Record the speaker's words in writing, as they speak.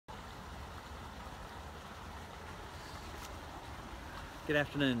Good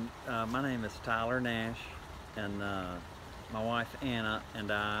afternoon. My name is Tyler Nash, and my wife Anna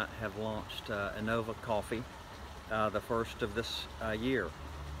and I have launched Innova Coffee, the first of this year,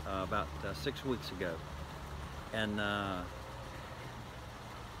 about 6 weeks ago. And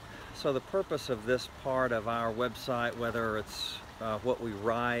so the purpose of this part of our website, whether it's what we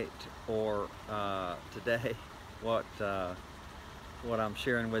write or today what I'm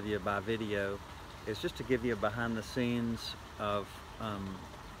sharing with you by video, is just to give you a behind the scenes of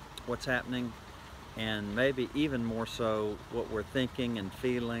what's happening, and maybe even more so what we're thinking and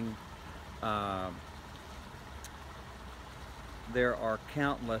feeling. There are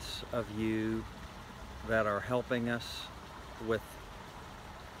countless of you that are helping us with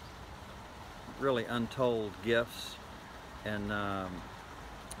really untold gifts, and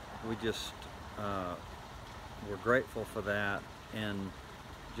we just we're grateful for that, and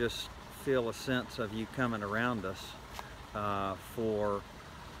just feel a sense of you coming around us for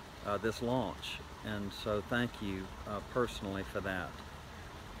this launch. And so thank you personally for that.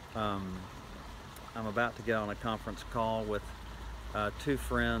 I'm about to get on a conference call with two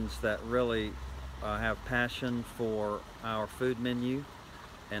friends that really have passion for our food menu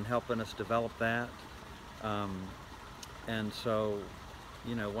and helping us develop that. And so,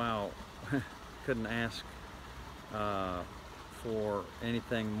 you know, wow, couldn't ask for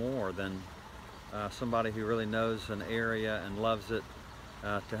anything more than somebody who really knows an area and loves it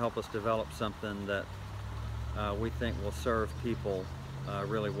to help us develop something that we think will serve people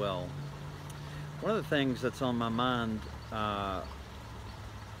really well. One of the things that's on my mind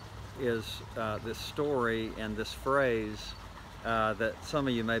is this story and this phrase that some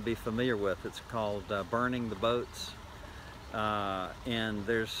of you may be familiar with. It's called burning the boats, and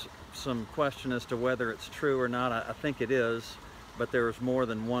there's some question as to whether it's true or not. I think it is, but there was more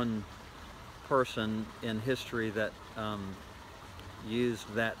than one person in history that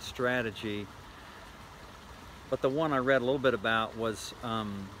used that strategy. But the one I read a little bit about was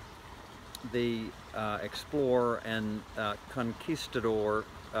the explorer and conquistador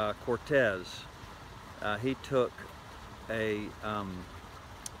Cortez. He took I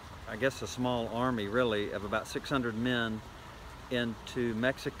guess a small army, really, of about 600 men into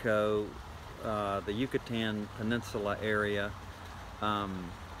Mexico, the Yucatan Peninsula area,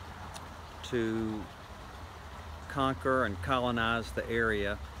 to conquer and colonize the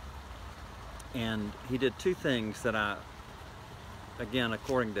area. And he did two things that again,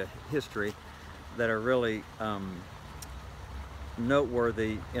 according to history, that are really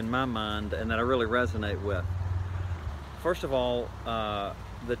noteworthy in my mind and that I really resonate with. First of all,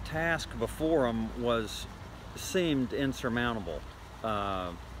 the task before him seemed insurmountable.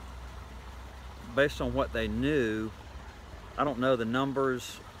 Based on what they knew, I don't know the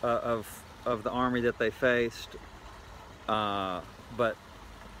numbers of the army that they faced, but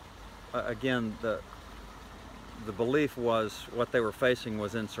again, the belief was what they were facing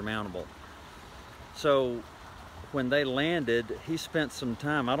was insurmountable. So when they landed, he spent some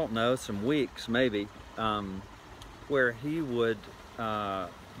time, I don't know, some weeks maybe, where he would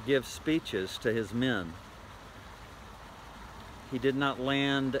give speeches to his men. He did not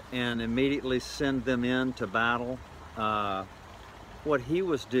land and immediately send them into battle. What he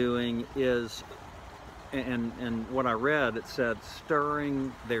was doing is, and what I read, it said,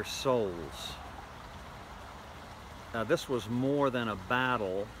 stirring their souls. This was more than a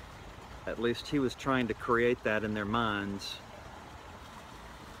battle. At least he was trying to create that in their minds.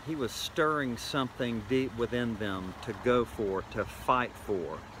 He was stirring something deep within them to go for, to fight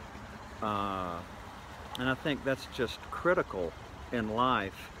for. And I think that's just critical in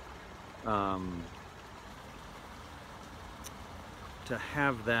life, to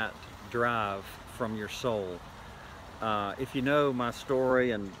have that drive from your soul. If you know my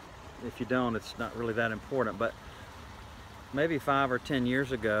story, and if you don't, it's not really that important, but maybe 5 or 10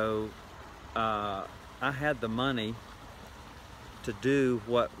 years ago, I had the money to do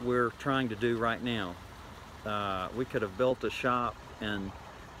what we're trying to do right now. We could have built a shop, and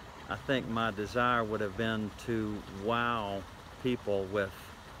I think my desire would have been to wow people with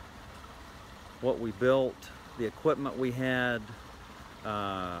what we built, the equipment we had.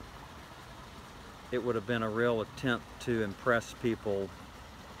 It would have been a real attempt to impress people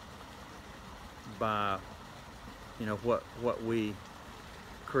by, you know, what we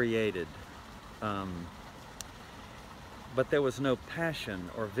created. But there was no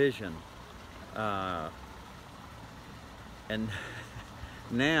passion or vision. And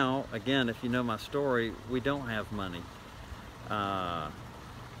now, again, if you know my story, we don't have money.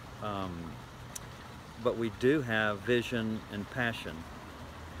 But we do have vision and passion.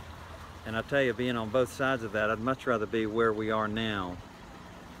 And I tell you, being on both sides of that, I'd much rather be where we are now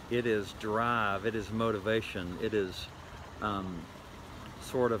it is drive, it is motivation, it is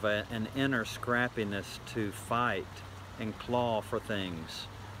sort of an inner scrappiness to fight and claw for things,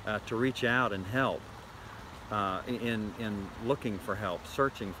 to reach out and help, in looking for help,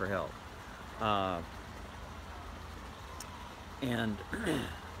 searching for help. And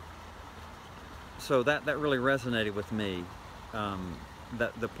so that really resonated with me,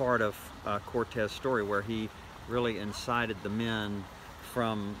 that the part of Cortez's story where he really incited the men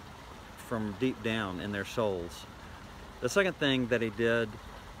from deep down in their souls. The second thing that he did,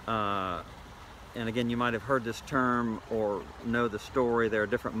 and again, you might have heard this term or know the story, there are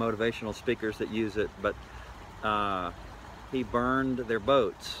different motivational speakers that use it, but he burned their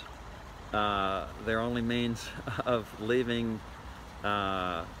boats, their only means of leaving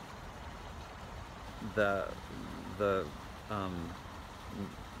the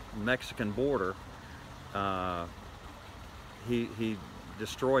Mexican border. He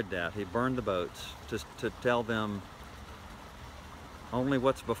destroyed that. He burned the boats just to tell them only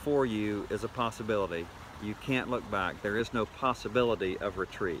what's before you is a possibility. You can't look back. There is no possibility of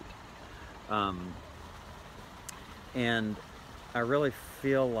retreat. And I really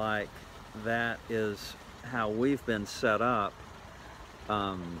feel like that is how we've been set up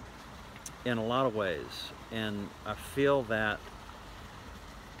in a lot of ways. And I feel that,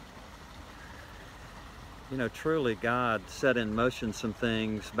 you know, truly God set in motion some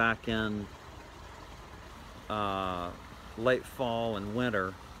things back in late fall and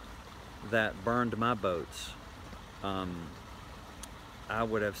winter that burned my boats. I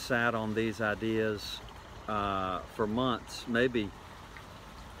would have sat on these ideas for months, maybe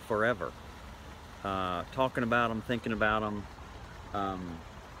forever, talking about them, thinking about them,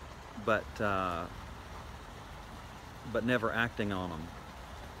 but never acting on them.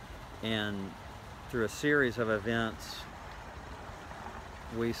 And through a series of events,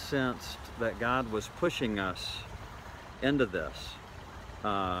 we sensed that God was pushing us into this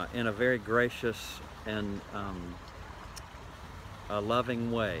in a very gracious and a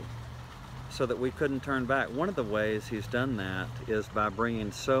loving way, so that we couldn't turn back. One of the ways He's done that is by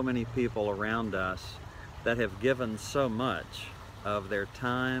bringing so many people around us that have given so much of their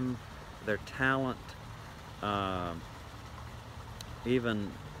time, their talent,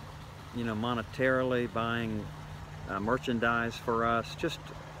 even, you know, monetarily buying merchandise for us, just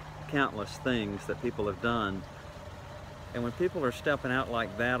countless things that people have done. And when people are stepping out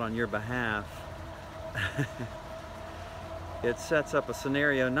like that on your behalf, it sets up a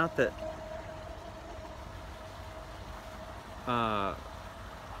scenario, not that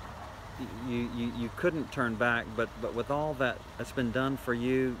you couldn't turn back, but with all that's been done for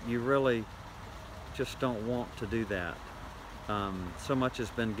you, you really just don't want to do that. So much has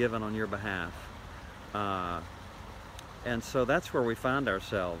been given on your behalf. And so that's where we find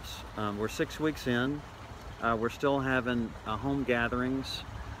ourselves. We're 6 weeks in. We're still having home gatherings.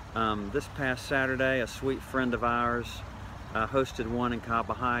 This past Saturday, a sweet friend of ours hosted one in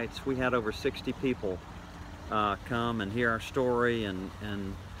Cabo Heights. We had over 60 people come and hear our story and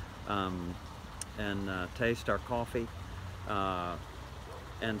taste our coffee.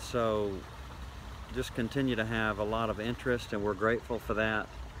 And so just continue to have a lot of interest, and we're grateful for that.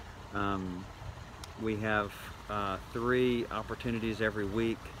 We have 3 opportunities every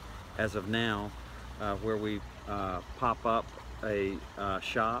week as of now, where we pop up a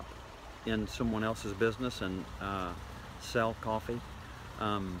shop in someone else's business and sell coffee.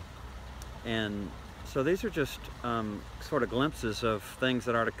 And so these are just sort of glimpses of things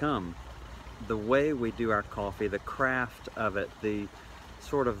that are to come. The way we do our coffee, the craft of it, the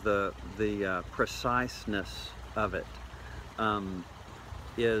sort of the preciseness of it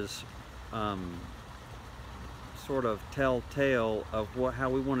is sort of telltale of how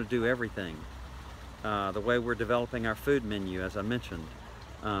we want to do everything. The way we're developing our food menu, as I mentioned.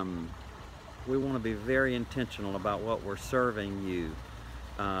 We want to be very intentional about what we're serving you,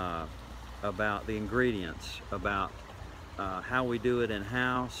 about the ingredients, about how we do it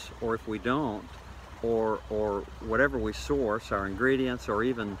in-house, or if we don't, or whatever we source, our ingredients, or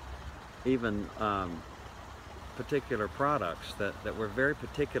even particular products, that we're very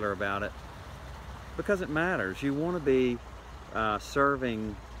particular about it, because it matters. You want to be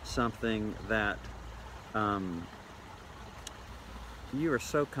serving something that you are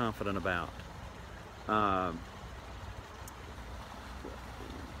so confident about. I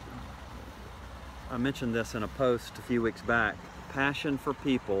mentioned this in a post a few weeks back. Passion for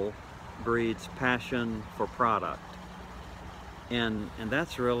people breeds passion for product. And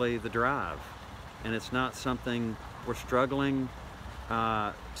that's really the drive. And it's not something we're struggling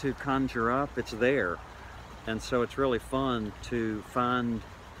to conjure up, it's there. And so it's really fun to find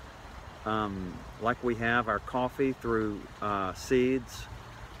like we have our coffee through seeds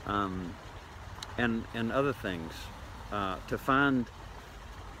and other things, to find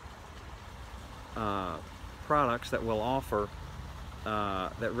products that will offer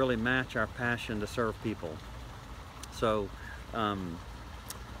that really match our passion to serve people. So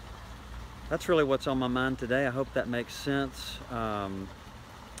that's really what's on my mind today. I hope that makes sense.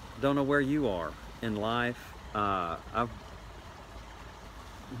 Don't know where you are in life. I've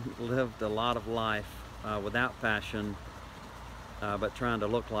lived a lot of life without passion, but trying to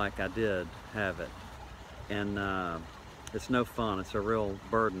look like I did have it. And it's no fun. It's a real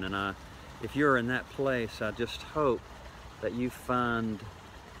burden. And if you're in that place, I just hope that you find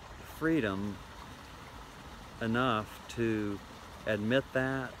freedom enough to admit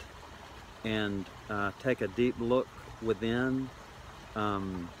that and take a deep look within.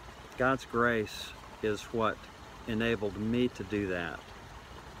 God's grace is what enabled me to do that,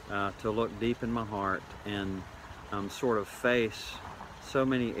 to look deep in my heart and sort of face so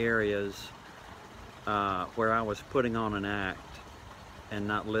many areas where I was putting on an act and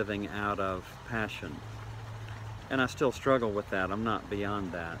not living out of passion. And I still struggle with that. I'm not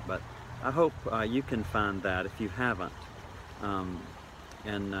beyond that, but I hope you can find that if you haven't.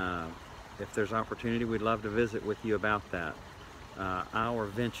 If there's opportunity, we'd love to visit with you about that. Our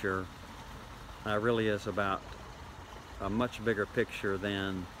venture really is about a much bigger picture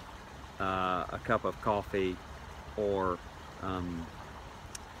than a cup of coffee or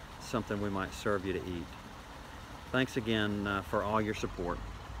something we might serve you to eat. Thanks again for all your support.